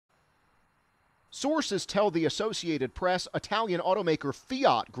Sources tell the Associated Press Italian automaker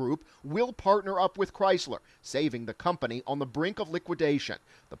Fiat Group will partner up with Chrysler, saving the company on the brink of liquidation.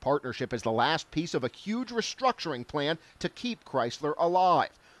 The partnership is the last piece of a huge restructuring plan to keep Chrysler alive.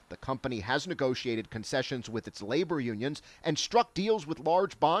 The company has negotiated concessions with its labor unions and struck deals with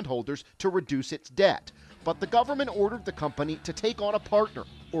large bondholders to reduce its debt. But the government ordered the company to take on a partner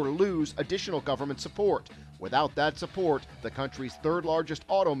or lose additional government support. Without that support, the country's third largest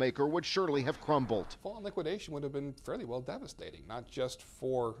automaker would surely have crumbled. Full-on liquidation would have been fairly well devastating, not just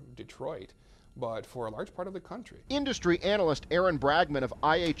for Detroit, but for a large part of the country. Industry analyst Aaron Bragman of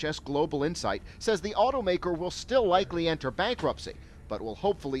IHS Global Insight says the automaker will still likely enter bankruptcy, but will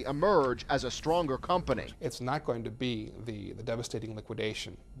hopefully emerge as a stronger company. It's not going to be the devastating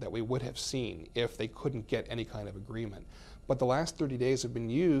liquidation that we would have seen if they couldn't get any kind of agreement. But the last 30 days have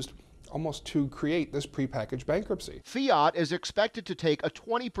been used almost to create this prepackaged bankruptcy. Fiat is expected to take a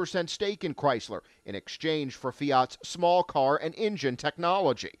 20% stake in Chrysler in exchange for Fiat's small car and engine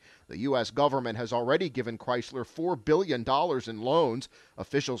technology. The U.S. government has already given Chrysler $4 billion in loans.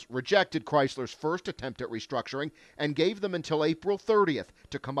 Officials rejected Chrysler's first attempt at restructuring and gave them until April 30th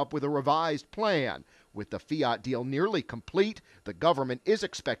to come up with a revised plan. With the Fiat deal nearly complete, the government is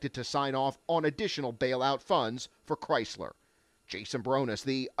expected to sign off on additional bailout funds for Chrysler. Jason Bronis,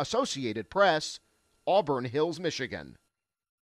 The Associated Press, Auburn Hills, Michigan.